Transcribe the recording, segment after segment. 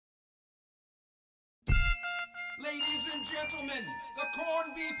Ladies and gentlemen, the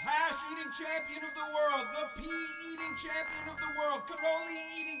corned beef hash eating champion of the world, the pea eating champion of the world, cannoli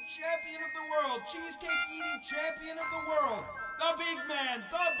eating champion of the world, cheesecake eating champion of the world, the big man,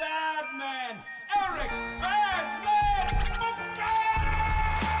 the bad man, Eric Badlands Booker!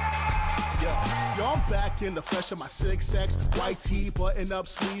 Yo, I'm back in the flesh of my 6X, white tee, button up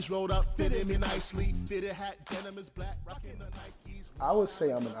sleeves, rolled up, fitting me nicely, fitted hat, denim is black, rocking the Nikes. I would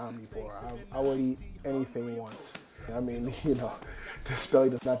say I'm an omnivore. I would eat anything once. I mean, you know, this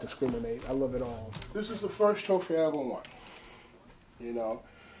belly does not discriminate. I love it all. This is the first trophy I ever won, you know,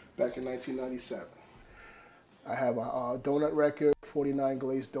 back in 1997. I have a donut record, 49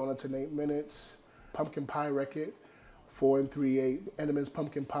 glazed donuts in 8 minutes, pumpkin pie record, 4 and 3/8 Entenmann's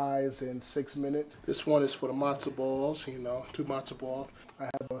pumpkin pies in 6 minutes. This one is for the matzo balls, you know, 2 matzo balls. I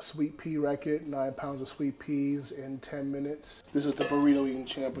have a sweet pea record, 9 pounds of sweet peas in 10 minutes. This is the burrito eating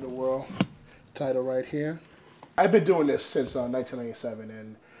champ of the world, title right here. I've been doing this since 1997,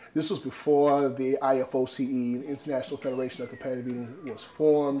 and this was before the IFOCE, the International Federation of Competitive Eating, was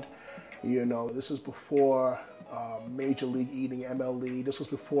formed. You know, this is before Major League Eating, MLE. This was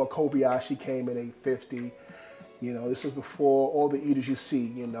before Kobayashi came in 850. You know, this is before all the eaters you see,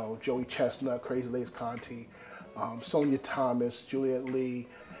 you know, Joey Chestnut, Crazy Legs Conti, Sonia Thomas, Juliet Lee,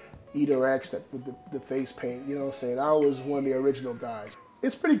 Eater X with the face paint, you know what I'm saying? I was one of the original guys.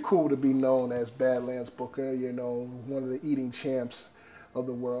 It's pretty cool to be known as Badlands Booker, you know, one of the eating champs of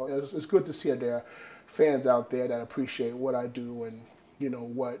the world. It's good to see that there are fans out there that appreciate what I do and, you know,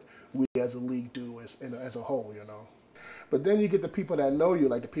 what we as a league do as a whole, you know. But then you get the people that know you,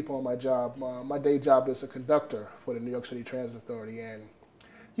 like the people on my job. My day job is a conductor for the New York City Transit Authority, and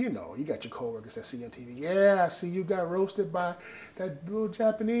you know, you got your coworkers that see you on TV. Yeah, I see you got roasted by that little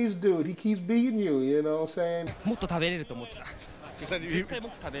Japanese dude. He keeps beating you, you know what I'm saying? He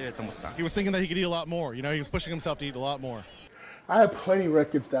was thinking that he could eat a lot more. You know, he was pushing himself to eat a lot more. I had plenty of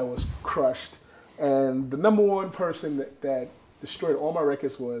records that was crushed, and the #1 person that destroyed all my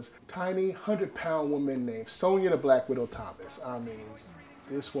records was tiny 100-pound woman named Sonia the Black Widow Thomas. I mean,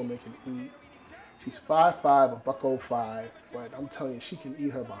 this woman can eat. She's 5'5", $105, but I'm telling you, she can eat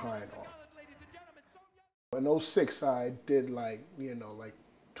her behind off. In 06, I did like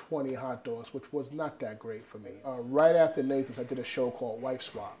 20 hot dogs, which was not that great for me. Right after Nathan's, I did a show called Wife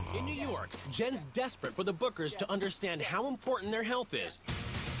Swap. In New York, Jen's desperate for the Bookers to understand how important their health is.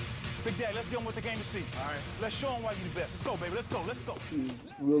 Big Daddy, let's get on with the game to see. All right. Let's show them why you're the best. Let's go, baby. Let's go. Let's go. She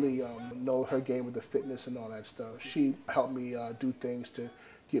really know her game with the fitness and all that stuff. She helped me do things to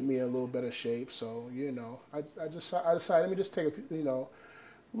get me in a little better shape. So, you know, I decided, let me just take a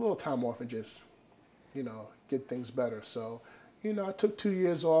little time off and just, you know, get things better. So, you know, I took 2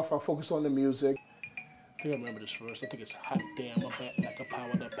 years off. I focused on the music. I think I remember this verse. I think it's hot damn, I'm back like a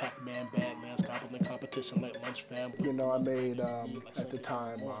powered up Pac-Man, Badlands, compliment competition like Lunch Fam. You know, I made, at the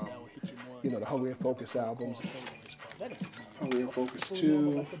time, you know, the Hungry and Focused albums. Hungry and Focused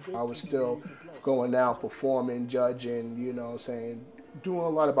 2. I was still going out, performing, judging, you know what I'm saying, doing a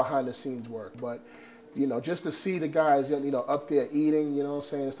lot of behind the scenes work. But, you know, just to see the guys, you know, up there eating, you know what I'm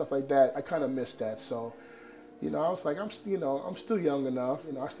saying, and stuff like that, I kind of missed that. So, you know, I was like, I'm still young enough,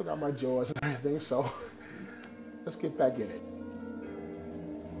 you know, I still got my jaws and everything, so let's get back in it.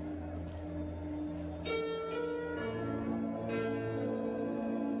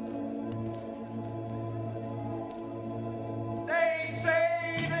 They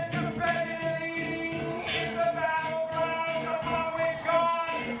say that competitive eating is a battleground of growing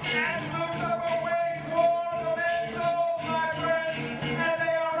God and Lucifer waits for the men's soul, my friends, and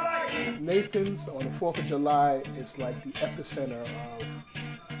they are right. Nathan's on the 4th of July is like the epicenter of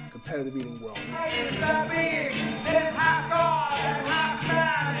competitive eating world. Is the being that is half God and half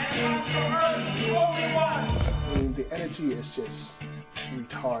man and comes from earth only once. I mean, the energy is just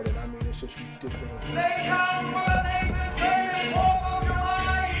retarded. I mean, it's just ridiculous. They come for the Nathan's famous 4th of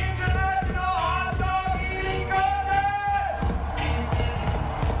July International Hot Dog Eating Contest!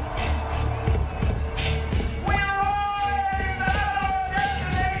 We arrive at our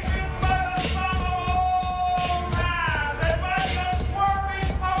destination by the sum of all paths and by the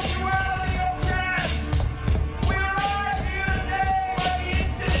swerving punctuality of chance. We arrive here today by the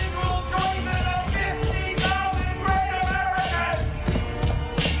individual choices of 50,000 great Americans.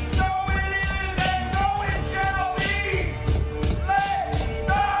 So it is and so it shall be. Let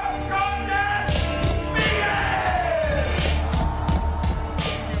the contest begin!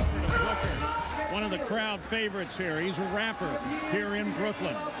 One of the crowd favorites here. He's a rapper here in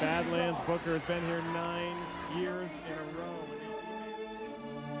Brooklyn. Badlands Booker has been here 9 years in a row.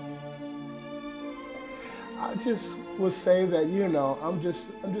 I just was saying that, you know, I'm just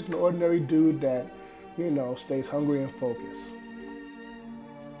an ordinary dude that stays hungry and focused.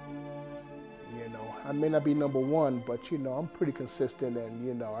 I may not be number one, but I'm pretty consistent,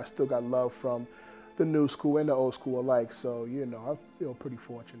 and I still got love from the new school and the old school alike, so I feel pretty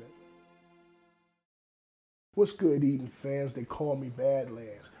fortunate. What's good, eating fans? They call me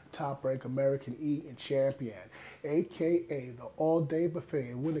Badlands, top-ranked American eating champion, aka the all-day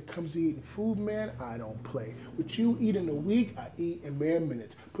buffet. And when it comes to eating food, man, I don't play. What you eat in a week, I eat in mere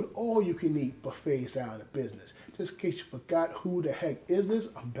minutes. Put all you can eat buffets out of business. Just in case you forgot who the heck is this,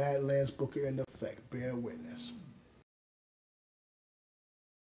 I'm Badlands Booker in effect. Bear witness.